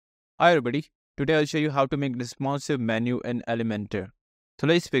Hi everybody, today I'll show you how to make responsive menu in Elementor. So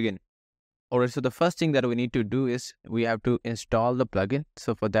let's begin. Alright, so the first thing that we need to do is we have to install the plugin.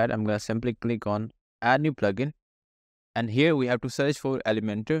 So for that, I'm going to simply click on add new plugin. And here we have to search for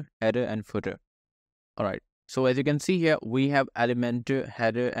Elementor header and footer. Alright, so as you can see here, we have Elementor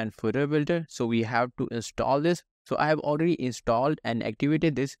header and footer builder. So we have to install this. So I have already installed and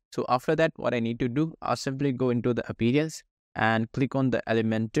activated this. So after that, what I need to do, I'll simply go into the appearance and click on the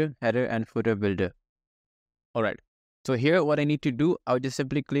Elementor header and footer builder. Alright, so here what I need to do, I'll just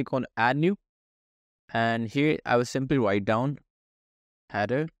simply click on add new, and here I will simply write down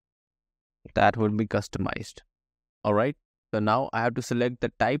header that will be customized. Alright, so now I have to select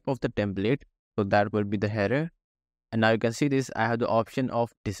the type of the template, so that will be the header. And now you can see this, I have the option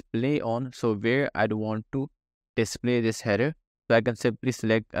of display on, so where I want to display this header. So I can simply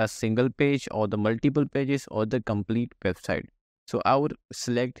select a single page or the multiple pages or the complete website. So I would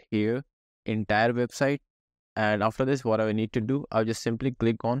select here entire website. And after this, what I need to do, I'll just simply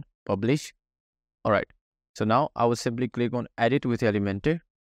click on publish. Alright, so now I will simply click on edit with Elementor.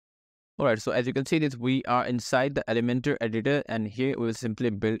 Alright, so as you can see this, we are inside the Elementor editor, and here we will simply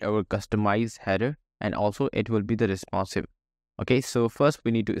build our customized header, and also it will be the responsive. Okay, so first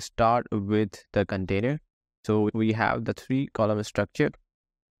we need to start with the container. So we have the 3-column structure.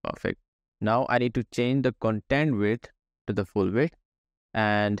 Perfect. Now I need to change the content width to the full width.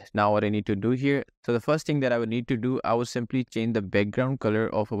 And now what I need to do here, so the first thing that I would need to do, I would simply change the background color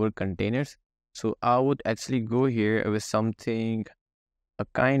of our containers. So I would actually go here with something, a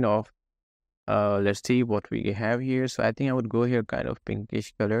kind of, let's see what we have here. So I think I would go here kind of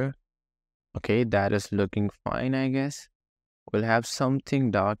pinkish color. Okay, that is looking fine, I guess. We'll have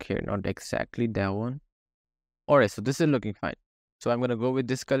something dark here, not exactly that one. Alright, so this is looking fine. So I'm going to go with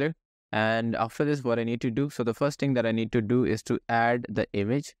this color. And after this, what I need to do, so the first thing that I need to do is to add the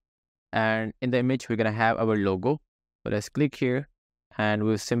image. And in the image, we're going to have our logo. So let's click here and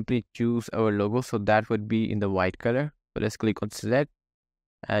we'll simply choose our logo. So that would be in the white color. So let's click on select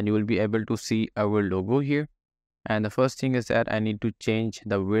and you will be able to see our logo here. And the first thing is that I need to change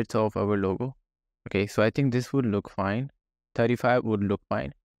the width of our logo. Okay, so I think this would look fine. 35 would look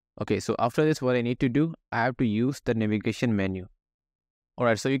fine. Okay, so after this, what I need to do, I have to use the navigation menu.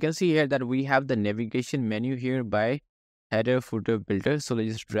 Alright, so you can see here that we have the navigation menu here by header footer builder. So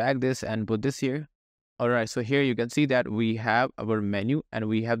let's just drag this and put this here. Alright, so here you can see that we have our menu and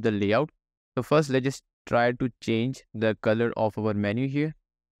we have the layout. So first, let's just try to change the color of our menu here.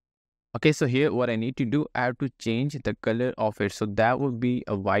 Okay, so here what I need to do, I have to change the color of it. So that would be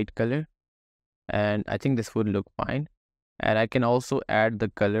a white color. And I think this would look fine. And I can also add the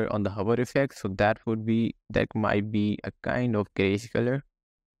color on the hover effect. So that might be a kind of grayish color.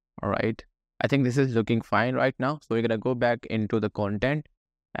 All right. I think this is looking fine right now. So we're going to go back into the content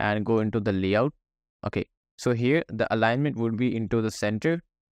and go into the layout. Okay. So here the alignment would be into the center.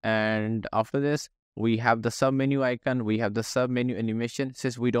 And after this, we have the submenu icon. We have the submenu animation.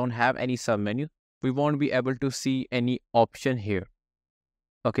 Since we don't have any submenu, we won't be able to see any option here.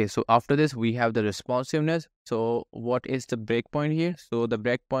 Okay, so after this, we have the responsiveness. So what is the breakpoint here? So the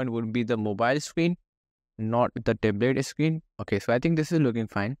breakpoint would be the mobile screen, not the tablet screen. Okay, so I think this is looking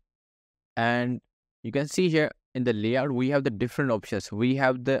fine. And you can see here in the layout, we have the different options. We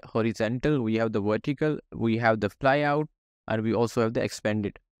have the horizontal, we have the vertical, we have the flyout, and we also have the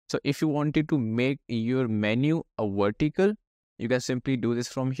expanded. So if you wanted to make your menu a vertical, you can simply do this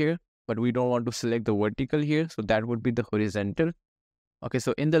from here. But we don't want to select the vertical here. So that would be the horizontal. Okay,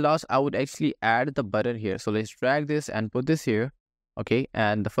 so in the last, I would actually add the button here. So let's drag this and put this here. Okay,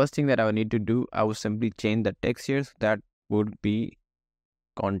 and the first thing that I would need to do, I would simply change the text here. So that would be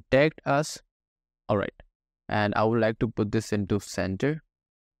contact us. All right, and I would like to put this into center.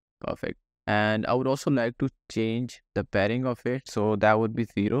 Perfect. And I would also like to change the padding of it. So that would be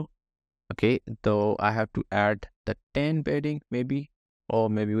 0. Okay, though I have to add the 10 padding maybe, or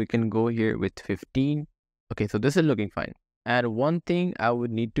maybe we can go here with 15. Okay, so this is looking fine. And one thing I would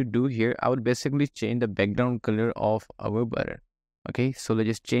need to do here, I would basically change the background color of our button. Okay, so let's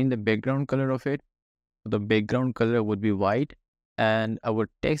just change the background color of it. The background color would be white and our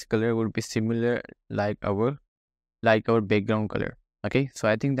text color would be similar like our background color. Okay, so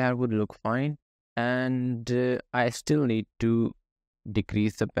I think that would look fine. And I still need to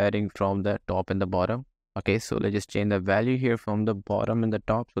decrease the padding from the top and the bottom. Okay, so let's just change the value here from the bottom and the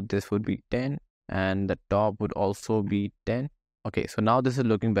top. So this would be 10. And the top would also be 10. Okay, so now this is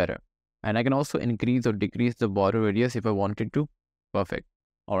looking better. And I can also increase or decrease the border radius if I wanted to. Perfect.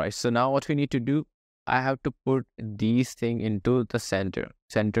 All right, so now what we need to do, I have to put these things into the center,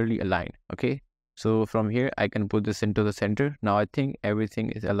 centrally aligned. Okay, So from here, I can put this into the center. Now I think everything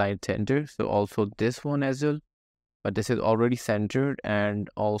is aligned center. So also this one as well, but this is already centered, and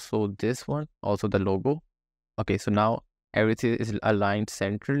also this one, also the logo. Okay, so now everything is aligned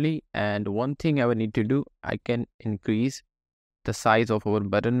centrally. And one thing I would need to do, I can increase the size of our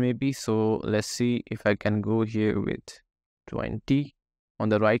button maybe. So let's see if I can go here with 20 on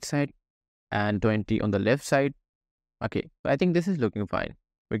the right side and 20 on the left side. Okay, I think this is looking fine.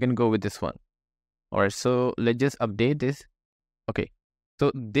 We can go with this one. All right, so let's just update this. Okay,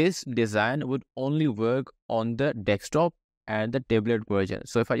 so this design would only work on the desktop and the tablet version.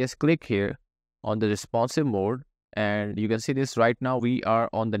 So if I just click here on the responsive mode, and you can see this right now, we are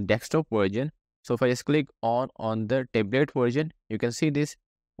on the desktop version. So if I just click on the tablet version, you can see this,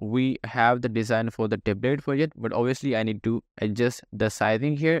 we have the design for the tablet version, but obviously I need to adjust the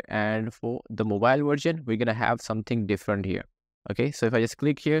sizing here. And for the mobile version, we're gonna have something different here. Okay, so if I just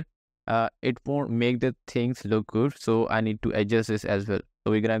click here, it won't make the things look good. So I need to adjust this as well.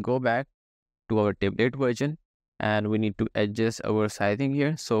 So we're gonna go back to our tablet version, and we need to adjust our sizing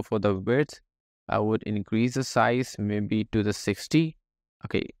here. So for the width, I would increase the size maybe to the 60.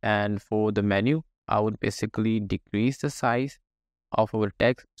 Okay, and for the menu, I would basically decrease the size of our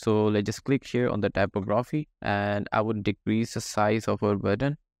text. So let's just click here on the typography, and I would decrease the size of our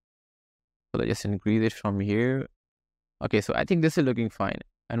button. So let's just increase it from here. Okay, so I think this is looking fine.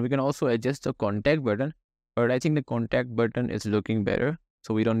 And we can also adjust the contact button, but I think the contact button is looking better.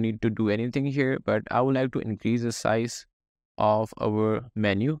 So we don't need to do anything here, but I would like to increase the size of our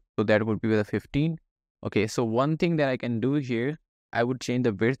menu. So that would be with a 15. Okay, so one thing that I can do here, I would change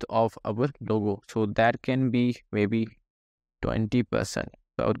the width of our logo. So that can be maybe 20%. So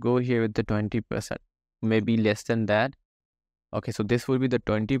I would go here with the 20%, maybe less than that. Okay, so this will be the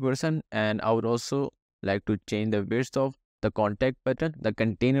 20%. And I would also like to change the width of the contact button, the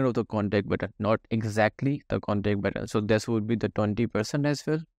container of the contact button, not exactly the contact button. So this would be the 20% as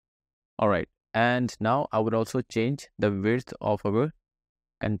well. All right. And now I would also change the width of our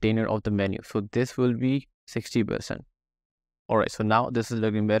container of the menu. So this will be 60%. All right. So now this is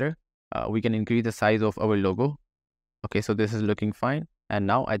looking better. We can increase the size of our logo. Okay. So this is looking fine. And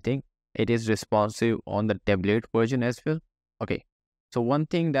now I think it is responsive on the tablet version as well. Okay. So one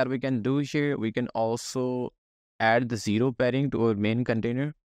thing that we can do here, we can also add the zero padding to our main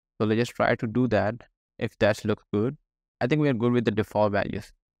container. So let's just try to do that. If that looks good, I think we are good with the default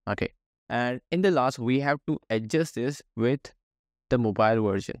values. Okay. And in the last, we have to adjust this with the mobile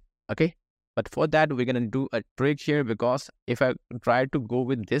version. Okay. But for that, we're going to do a trick here, because if I try to go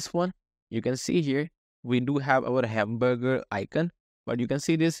with this one, you can see here, we do have our hamburger icon, but you can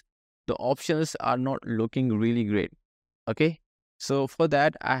see this, the options are not looking really great. Okay. So for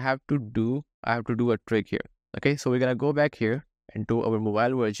that, I have to do a trick here. Okay, so we're gonna go back here into our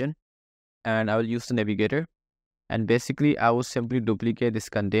mobile version, and I will use the navigator, and basically I will simply duplicate this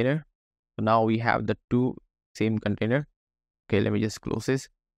container. So now we have the two same container. Okay, let me just close this.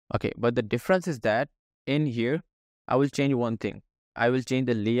 Okay, but the difference is that in here, I will change one thing. I will change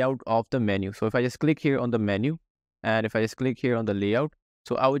the layout of the menu. So if I just click here on the menu, and if I just click here on the layout,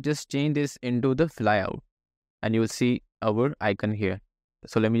 so I would just change this into the flyout, and you will see our icon here.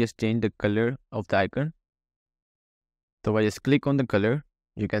 So let me just change the color of the icon. So I just click on the color,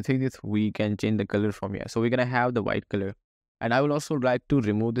 you can see this, we can change the color from here. So we're gonna have the white color. And I will also like to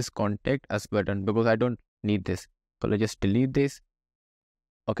remove this contact us button, because I don't need this. So let's just delete this.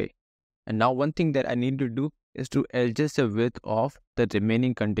 Okay. And now one thing that I need to do is to adjust the width of the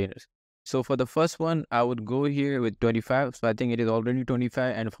remaining containers. So for the first one, I would go here with 25. So I think it is already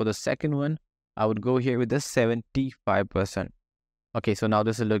 25. And for the second one, I would go here with the 75%. Okay, so now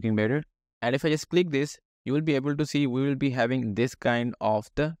this is looking better. And if I just click this, you will be able to see we will be having this kind of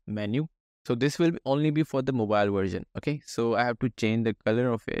the menu. So this will only be for the mobile version. Okay, so I have to change the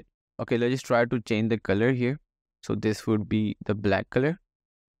color of it. Okay, let's just try to change the color here. So this would be the black color.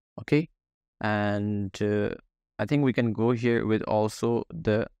 Okay, and I think we can go here with also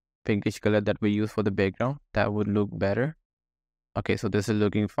the pinkish color that we use for the background. That would look better. Okay, so this is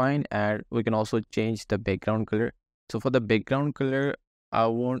looking fine. And we can also change the background color. So for the background color, I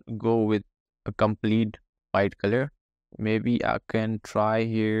won't go with a complete white color. Maybe I can try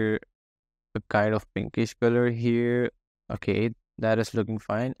here a kind of pinkish color here. Okay, that is looking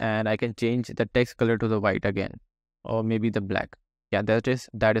fine. And I can change the text color to the white again, or maybe the black. Yeah, that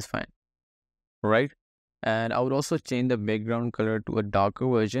is fine. Right. And I would also change the background color to a darker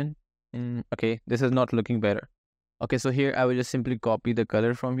version. Okay, this is not looking better. Okay, so here I will just simply copy the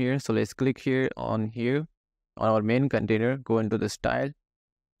color from here. So let's click here on our main container, go into the style,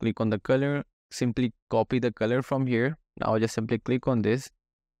 click on the color, simply copy the color from here. Now just simply click on this,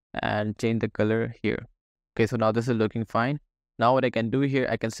 and change the color here. Okay, so now this is looking fine. Now what I can do here,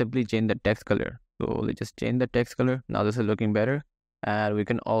 I can simply change the text color. So let's just change the text color. Now this is looking better. And we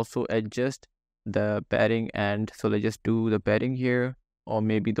can also adjust the padding, and so let's just do the padding here, or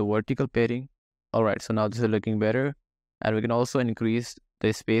maybe the vertical padding. All right, so now this is looking better. And we can also increase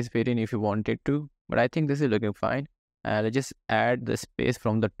the space variant if you wanted to, but I think this is looking fine. And let's just add the space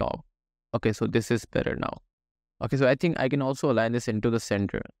from the top. Okay, so this is better now. Okay, so I think I can also align this into the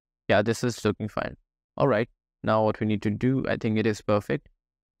center. Yeah, this is looking fine. All right, now what we need to do, I think it is perfect.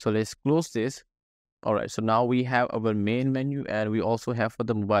 So let's close this. All right, so now we have our main menu, and we also have for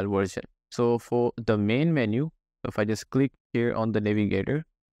the mobile version. So for the main menu, if I just click here on the navigator,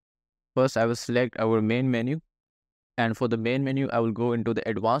 first I will select our main menu. And for the main menu, I will go into the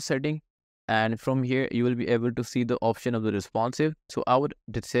advanced setting. And from here, you will be able to see the option of the responsive. So I would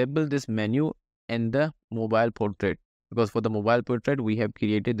disable this menu in the mobile portrait, because for the mobile portrait, we have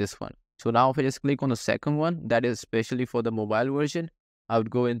created this one. So now if I just click on the second one, that is especially for the mobile version, I would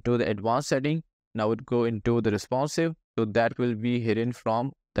go into the advanced setting. Now I would go into the responsive. So that will be hidden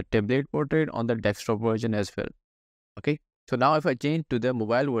from the tablet portrait on the desktop version as well. Okay. So now if I change to the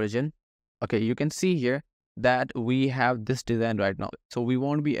mobile version, okay, you can see here that we have this design right now. So we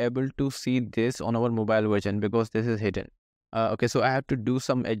won't be able to see this on our mobile version because this is hidden. Okay, so I have to do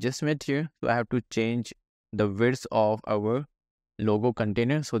some adjustment here. So I have to change the width of our logo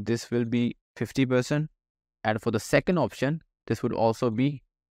container. So this will be 50%. And for the second option, this would also be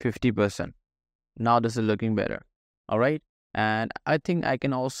 50%. Now this is looking better. All right. And I think I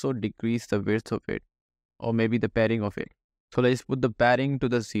can also decrease the width of it, or maybe the padding of it. So let's put the padding to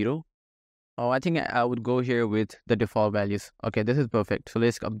the 0. Oh, I think I would go here with the default values. Okay, this is perfect. So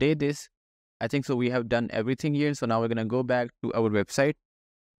let's update this. I think so we have done everything here. So now we're going to go back to our website.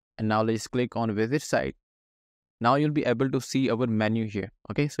 And now let's click on visit site. Now you'll be able to see our menu here.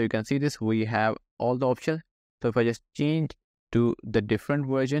 Okay, so you can see this. We have all the options. So if I just change to the different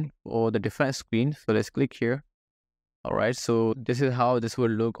version or the different screen. So let's click here. All right, so this is how this will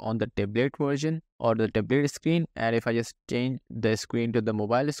look on the tablet version or the tablet screen. And if I just change the screen to the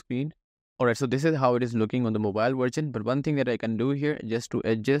mobile screen. All right, so this is how it is looking on the mobile version. But one thing that I can do here just to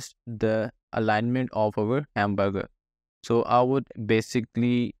adjust the alignment of our hamburger. So I would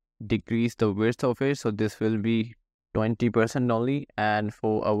basically decrease the width of it. So this will be 20% only. And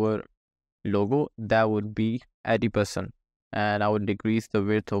for our logo, that would be 80%. And I would decrease the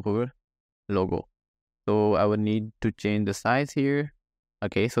width of our logo. So I would need to change the size here.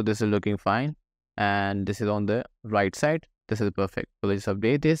 Okay, so this is looking fine. And this is on the right side. This is perfect. So let's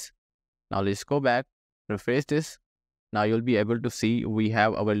update this. Now let's go back, refresh this. Now you'll be able to see we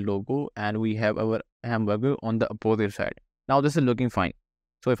have our logo and we have our hamburger on the opposite side. Now this is looking fine.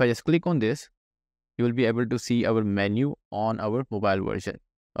 So if I just click on this, you will be able to see our menu on our mobile version.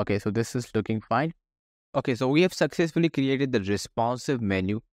 Okay, so this is looking fine. Okay, so we have successfully created the responsive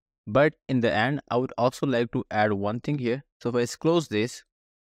menu. But in the end, I would also like to add one thing here. So if I just close this.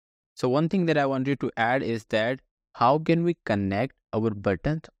 So one thing that I wanted to add is that how can we connect our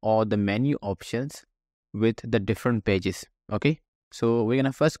buttons or the menu options with the different pages? Okay, so we're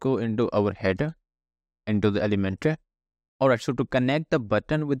gonna first go into our header, into the Elementor. All right, so to connect the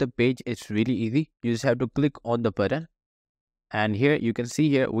button with the page, it's really easy. You just have to click on the button, and here you can see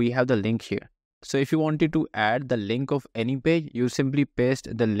here we have the link here. So if you wanted to add the link of any page, you simply paste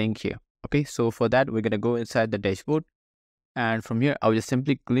the link here. Okay, so for that we're gonna go inside the dashboard, and from here I'll just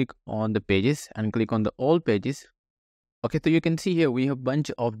simply click on the pages and click on the all pages. Okay, so you can see here we have a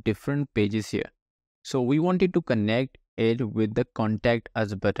bunch of different pages here. So we wanted to connect it with the contact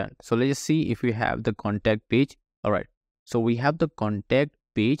us button. So let's just see if we have the contact page. All right, so we have the contact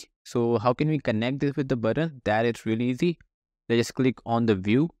page. So how can we connect this with the button? That is really easy. Let's just click on the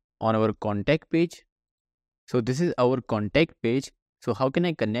view on our contact page. So this is our contact page. So how can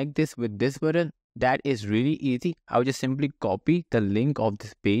I connect this with this button? That is really easy. I will just simply copy the link of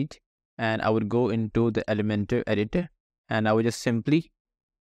this page, and I would go into the Elementor editor. And I will just simply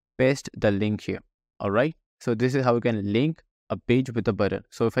paste the link here. All right. So this is how we can link a page with a button.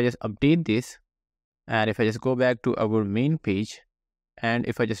 So if I just update this, and if I just go back to our main page, and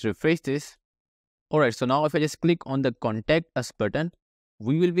if I just refresh this. All right. So now if I just click on the contact us button,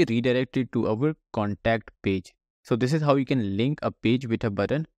 we will be redirected to our contact page. So this is how you can link a page with a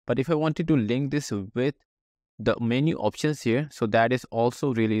button. But if I wanted to link this with the menu options here, so that is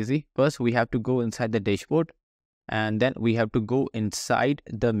also really easy. First, we have to go inside the dashboard. And then we have to go inside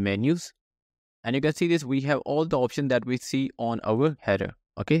the menus, and you can see this, we have all the options that we see on our header.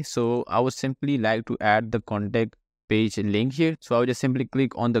 Okay, so I would simply like to add the contact page link here. So I would just simply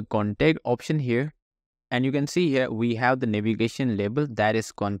click on the contact option here, And you can see here we have the navigation label, that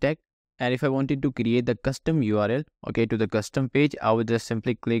is contact. And if I wanted to create the custom URL, okay, to the custom page, I would just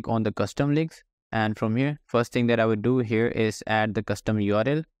simply click on the custom links. And from here, first thing that I would do here is add the custom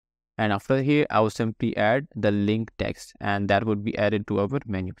URL. And after here, I will simply add the link text, and that would be added to our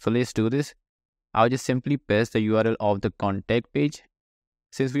menu. So let's do this. I'll just simply paste the URL of the contact page.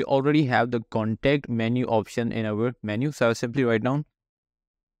 Since we already have the contact menu option in our menu, so I'll simply write down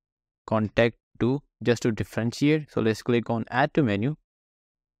contact to, just to differentiate. So let's click on add to menu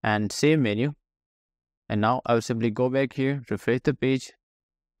and save menu. And now I will simply go back here, refresh the page.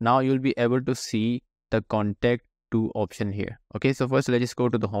 Now you'll be able to see the contact to option here. Okay, so first let's just go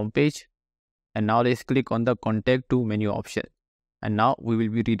to the home page, and now let's click on the contact to menu option, and now we will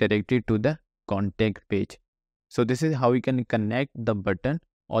be redirected to the contact page. So this is how we can connect the button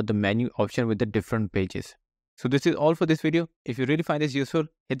or the menu option with the different pages. So this is all for this video. If you really find this useful,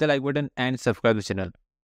 hit the like button and subscribe to the channel.